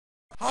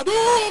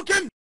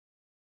Hadouken!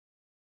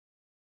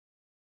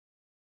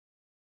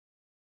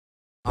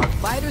 Our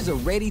fighters are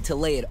ready to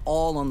lay it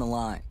all on the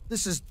line.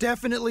 This is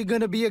definitely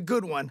gonna be a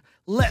good one.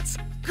 Let's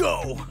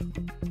go!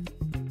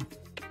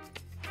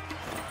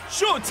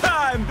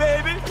 Showtime,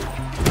 baby!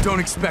 Don't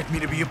expect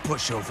me to be a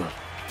pushover.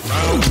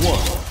 Round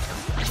one.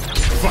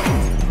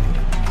 Fight!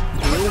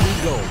 Here we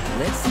go.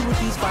 Let's see what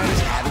these fighters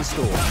have in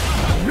store.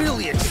 I'm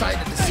really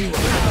excited to see what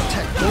kind of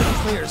tech both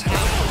players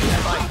have for this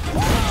fight.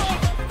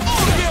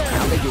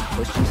 Now they get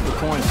pushed into the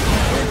corner.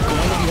 They're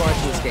going to be hard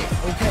to escape.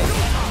 Okay,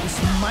 this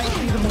might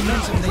be the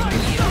momentum they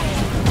need.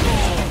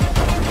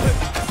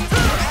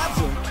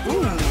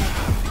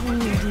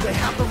 Do they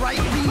have the right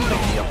read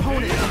on the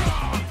opponent?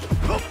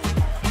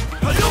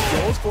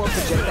 Goes for a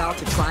projectile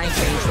to try and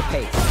change the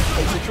pace.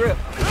 Takes a trip.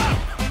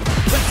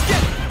 Let's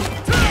get it!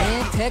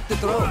 And tech the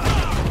throw.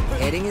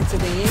 Heading into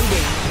the end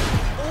game.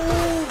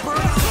 Oh,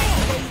 burn!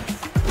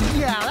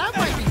 Yeah, that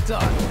might be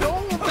done.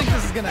 Don't think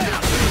this is gonna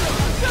happen.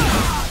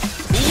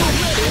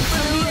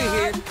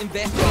 Here,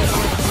 invest in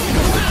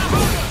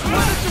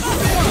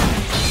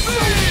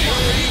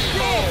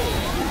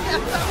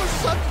That was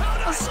such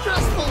a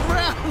stressful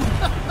round.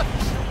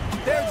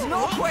 There's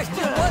no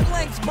question what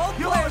lengths both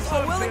players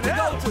are willing to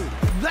go to.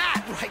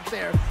 That right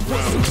there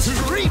was some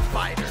Street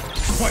Fighter.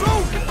 So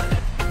good.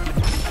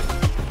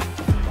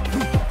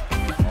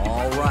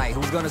 All right,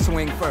 who's gonna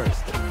swing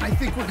first? I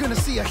think we're gonna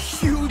see a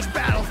huge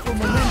battle for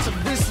momentum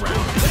this round.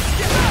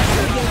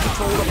 We'll gain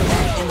control of the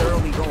match in the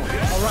early going.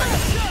 All right,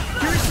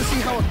 curious to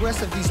see how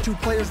aggressive these two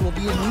players will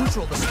be in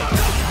neutral to start.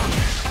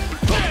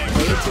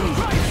 Play it too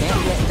easy.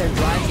 Can't let their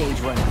drive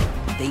gauge run out.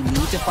 They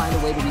need to find a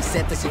way to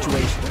reset the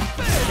situation.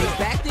 They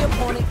back the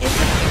opponent into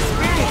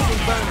experiencing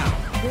burnout.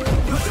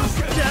 This is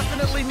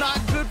definitely not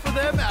good for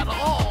them at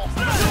all.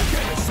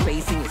 The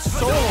spacing is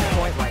so on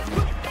point right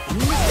now.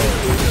 These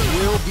mistakes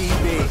will be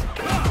big.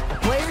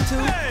 Player 2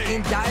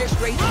 in dire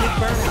straits with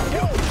burnout.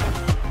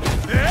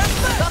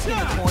 Stuck in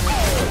the corner,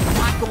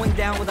 not going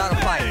down without a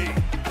fight.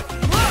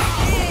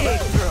 Big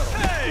throw.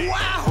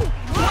 Wow,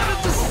 what a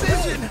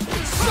decision!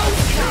 So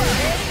good.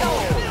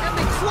 And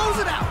they close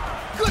it out.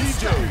 Good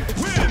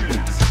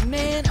stuff.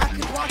 Man, I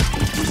could watch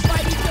these two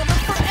fight each other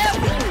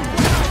forever.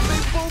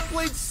 They both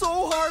played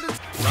so hard.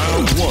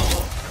 Round one.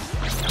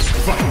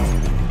 Fight!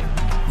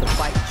 The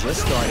fight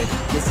just started.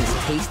 This is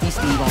Tasty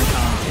Steve on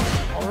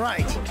commentary. All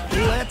right,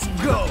 let's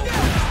go.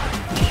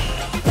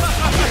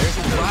 There's a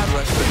drive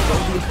rush to throw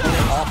the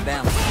opponent off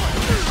balance.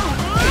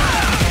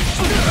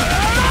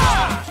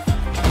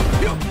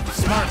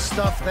 Smart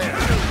stuff there.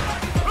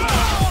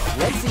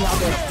 Let's see how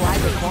they apply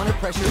the corner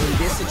pressure in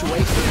this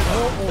situation.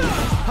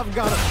 I've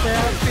got a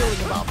bad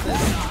feeling about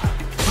this.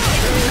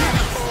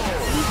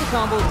 Sees the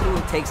combo through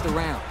and takes the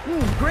round.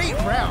 Great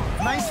round.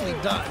 Nicely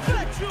done.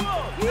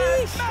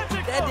 Yeesh,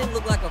 that didn't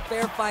look like a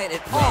fair fight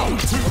at all.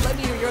 Well, let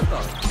me hear your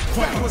thoughts.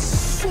 That was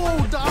so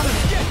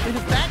dominant. And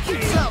if that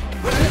keeps up,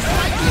 this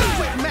might be a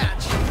quick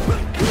match.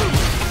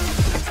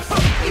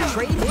 They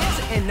trade hits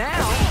and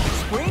now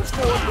springs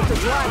forward with the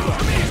drive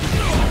rush.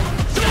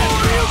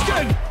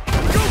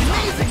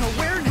 Amazing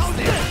awareness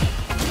there.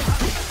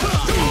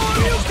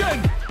 Hits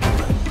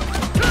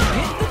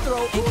the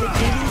throw and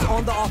continues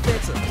on the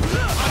offensive.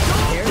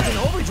 There's an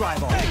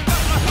overdrive on.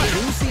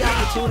 You see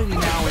opportunity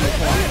now in the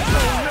corner. Oh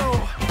no,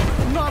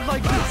 not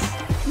like this.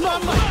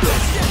 Not like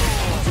this.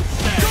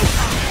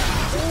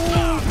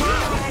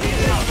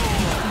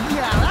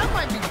 Yeah, that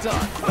might be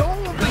done.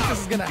 Don't think this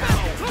is gonna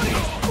happen.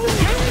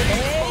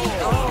 Hey,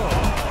 oh.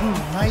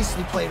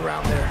 Nicely played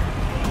round there.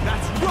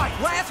 That's right.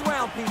 Last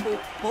round, people.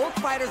 Both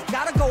fighters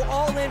gotta go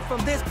all in from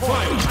this point.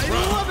 I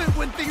love it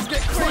when things get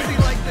crazy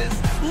like this.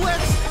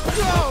 Let's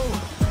go!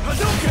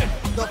 Hadouken!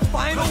 The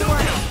final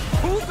round.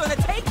 Who's gonna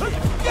take it?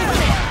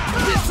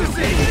 This is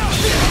it!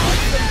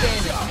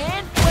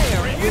 And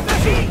player in the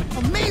heat.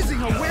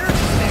 Amazing awareness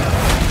there.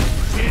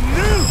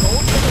 Go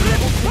to the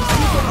level 2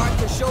 super art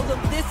to show them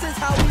this is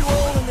how we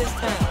roll in this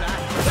town.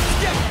 Let's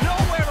get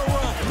nowhere to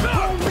run!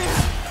 Oh man,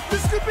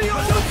 this could be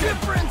all the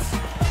difference.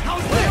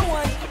 Player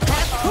 1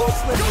 has 2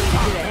 slips to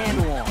get a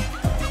handle on.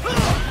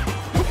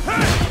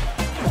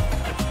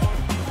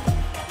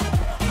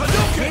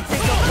 Can't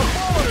take up the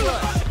forward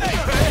rush.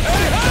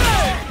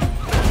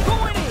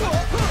 Going in.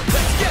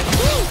 Let's get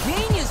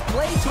Genius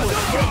play to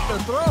escape the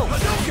throw.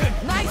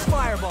 Nice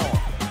fireball.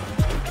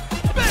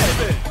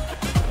 baby!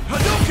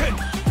 Hadouken!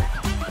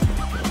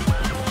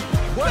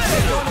 What's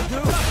they gonna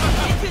do?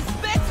 It's his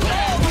best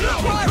ball with the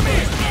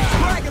progress.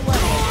 Dragon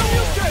level.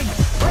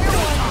 Player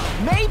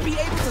 1 may be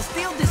able to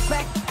steal this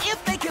back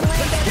if they can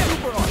land that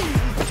super art.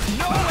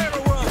 Nowhere to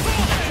run!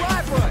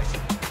 Drive rush.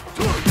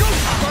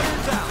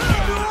 Burns out!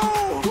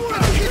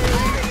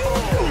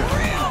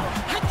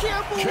 I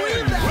can't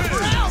believe that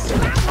round.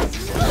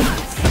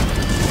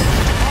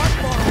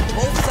 Hardball on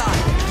both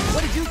sides.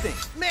 What did you think?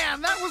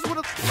 Man, that was one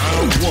of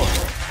Round one.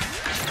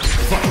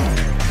 Fight!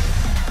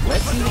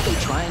 Let's see what they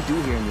try and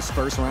do here in this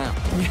first round.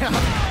 Yeah,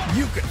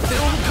 you could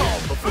feel the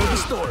calm before the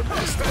storm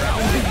as the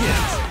round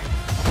begins.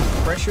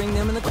 Pressuring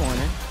them in the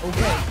corner.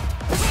 Okay,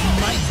 this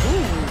might...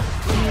 Ooh,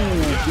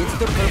 Gets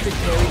the perfect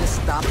parry to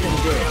stop them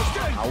dead.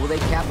 How will they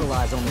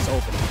capitalize on this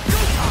opening?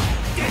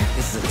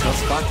 This is a tough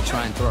spot to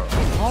try and throw.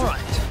 All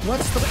right,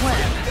 what's the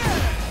plan?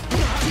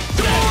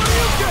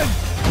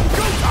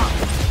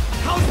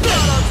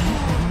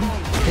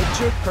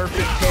 Picture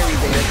perfect parry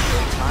there.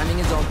 Timing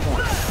is on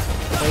point.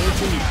 Player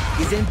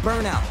 2 is in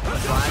burnout.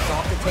 Drives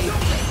off the table.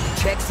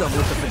 Checks him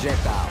with the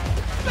projectile.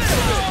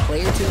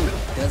 Player 2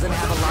 doesn't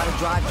have a lot of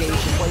drive gauge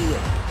to play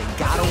with. They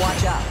gotta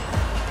watch out.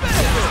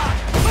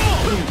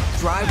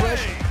 Drive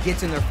rush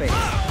gets in their face.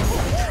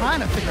 Trying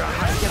to figure out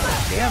how to get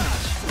that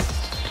damage.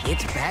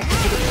 It's back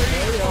into the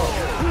KO.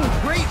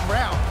 Great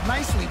round.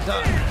 Nicely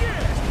done.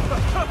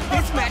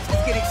 This match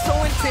is getting so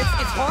intense,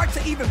 it's hard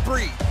to even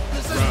breathe.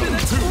 This has been a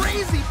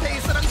crazy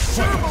pace, and I'm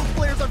sure both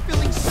players are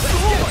feeling so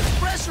much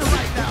pressure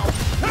right now.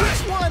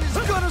 Which one is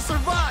gonna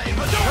survive?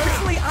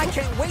 Personally, I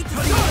can't wait to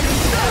see what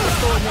these guys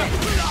go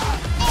next.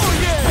 Oh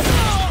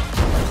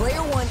yeah!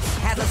 Player 1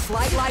 has a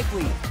slight life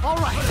lead. All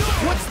right,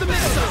 what's the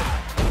mix-up?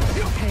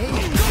 Okay.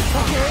 He's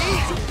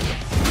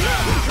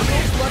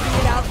lugging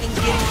it out and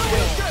getting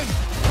killed.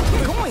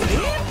 Going in?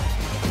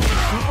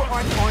 Super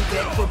art on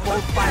deck for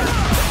both fighters.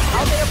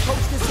 How they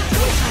approach this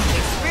situation,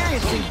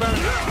 experiencing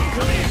burnout.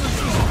 This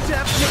is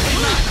definitely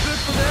not good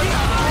for them.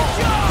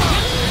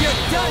 You're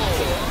done,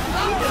 kid.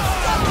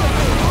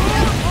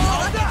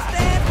 I can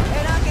stand,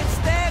 and I can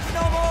stand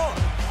no more.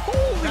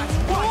 Holy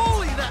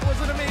moly, that was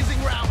an amazing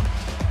round.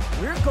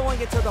 We're going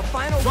into the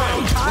final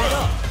round tied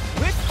up.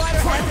 Which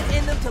fighter has it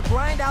in them to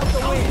grind out the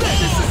win?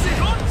 This is it.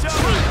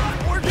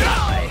 Triumph or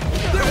die.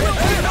 There will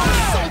be no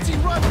salty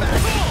run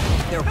back.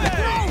 They're back.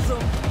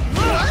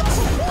 What?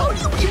 How do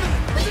you even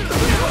think of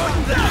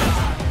doing that?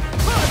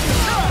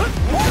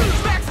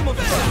 Maximum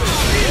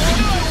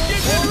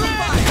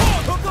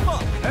hook them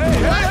up.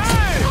 What?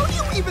 How do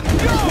you even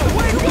think of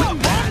doing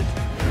that?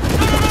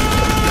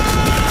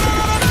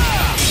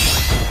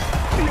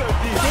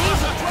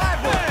 These are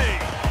drive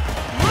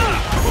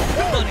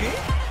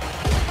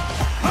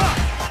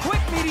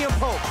quick medium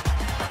poke.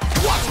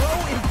 Throw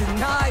is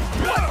denied.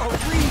 What a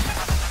read.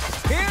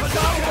 Here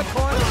comes the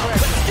corner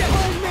pressure.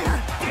 Oh man!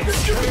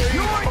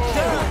 You're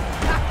done.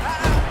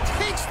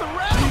 Takes the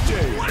round!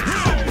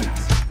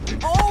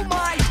 Oh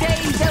my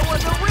days, that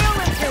was a real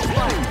intense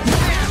fight.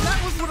 Man, that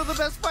was one of the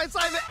best fights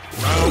I've ever...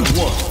 Round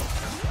 1.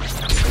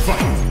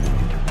 Fight.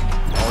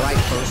 All right,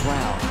 first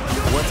round.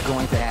 What's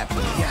going to happen?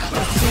 Yeah,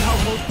 let's see how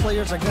both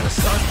players are gonna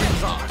start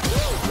things off.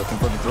 Looking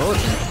for the throw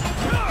attempt.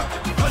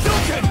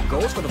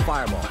 Goes for the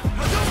fireball.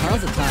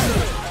 Tons of time.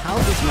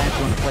 How's this match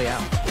going to play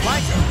out?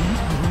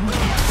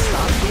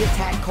 Stops the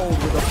attack cold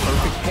with a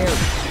perfect parry.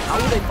 How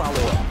will they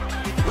follow up?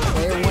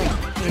 Player 1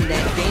 in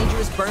that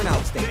dangerous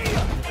burnout state.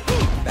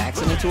 Backs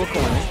him into a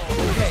corner.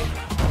 Okay,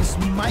 this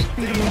might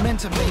be the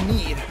momentum they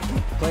need.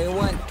 Player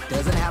 1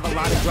 doesn't have a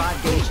lot of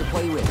drive gauge to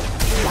play with.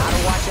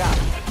 Gotta watch out.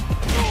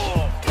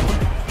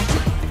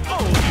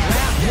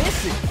 Round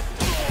missing.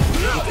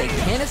 If they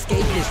can't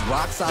escape this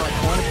rock-solid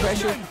corner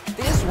pressure,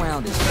 this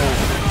round is over.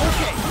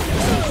 Okay,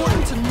 it's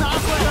important to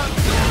not let up.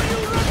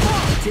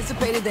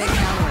 Anticipated that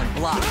counter and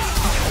blocks.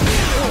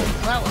 Oh,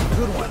 that was a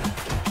good one.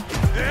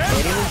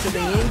 Heading into the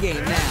end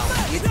game now.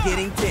 It's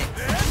getting tense.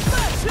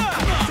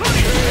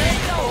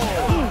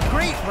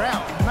 Great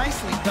round.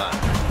 Nicely done.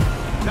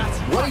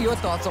 What are your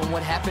thoughts on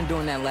what happened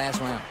during that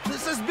last round?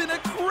 This has been a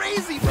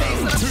crazy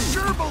pace, and I'm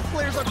sure both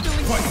players are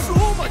feeling so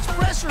much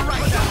pressure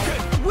right now.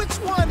 Which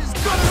one is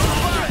gonna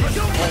survive?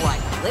 All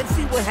right, let's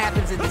see what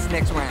happens in this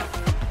next round.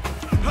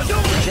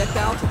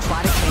 Projectile to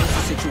try to change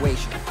the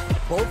situation.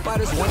 Both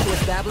fighters want to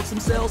establish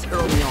themselves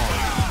early on.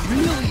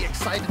 Really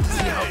excited to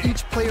see how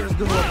each player is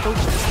going to approach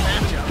this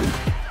matchup.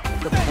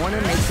 The corner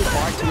makes it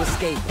hard to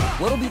escape.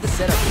 What'll be the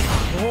setup here?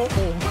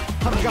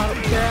 I've got a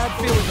bad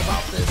feeling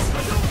about this.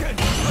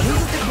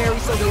 Uses the parry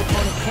so the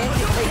opponent can't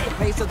dictate the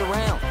pace of the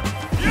round.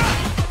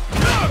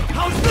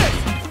 How's this?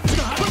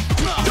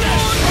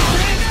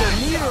 The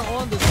meter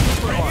on the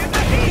super arm.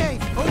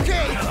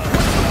 Okay.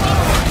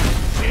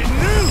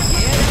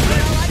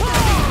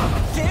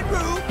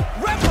 Genru,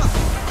 Repa!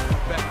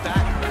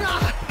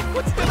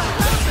 What's gonna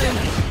happen?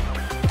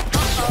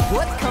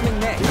 What's coming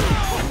next?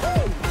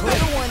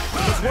 Player 1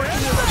 is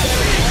working with a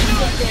very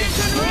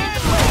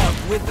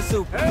with the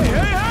super.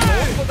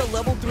 Goes for the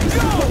level 3 super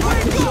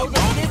to show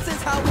that this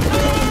is how we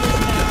roll in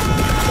this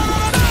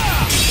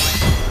match.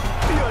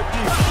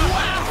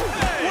 Wow!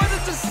 What a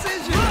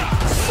decision!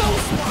 So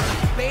smart!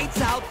 Baits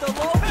out the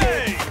low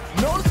kick.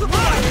 Noticeable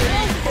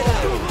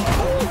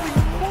Holy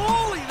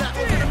moly, that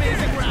was an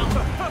amazing round!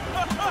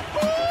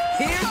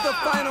 Here's the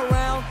final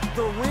round.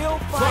 The real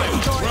fight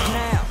starts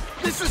now.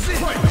 This is it!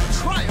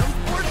 Triumph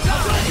or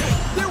die!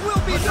 There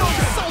will be no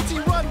salty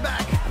run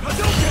back!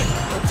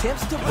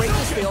 Attempts to break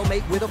the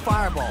stalemate with a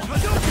fireball.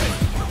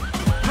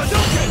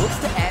 Looks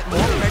to add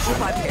more pressure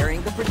by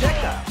parrying the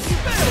projectile.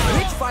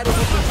 Which fighter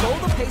will control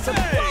the pace of a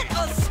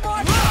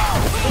smart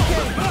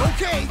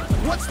Okay,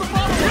 what's the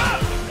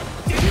problem?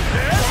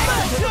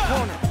 back into the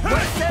corner.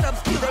 What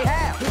setups do they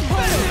have?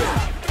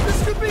 This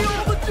could be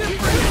all the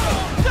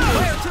difference!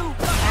 Player 2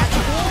 has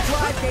full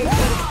drive gauge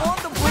but is on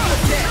the brink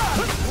of death.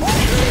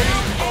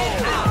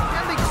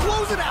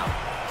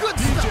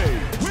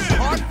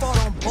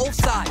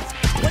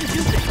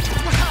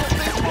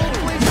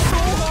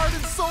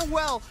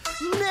 well.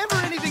 Never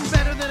anything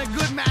better than a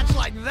good match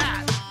like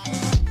that.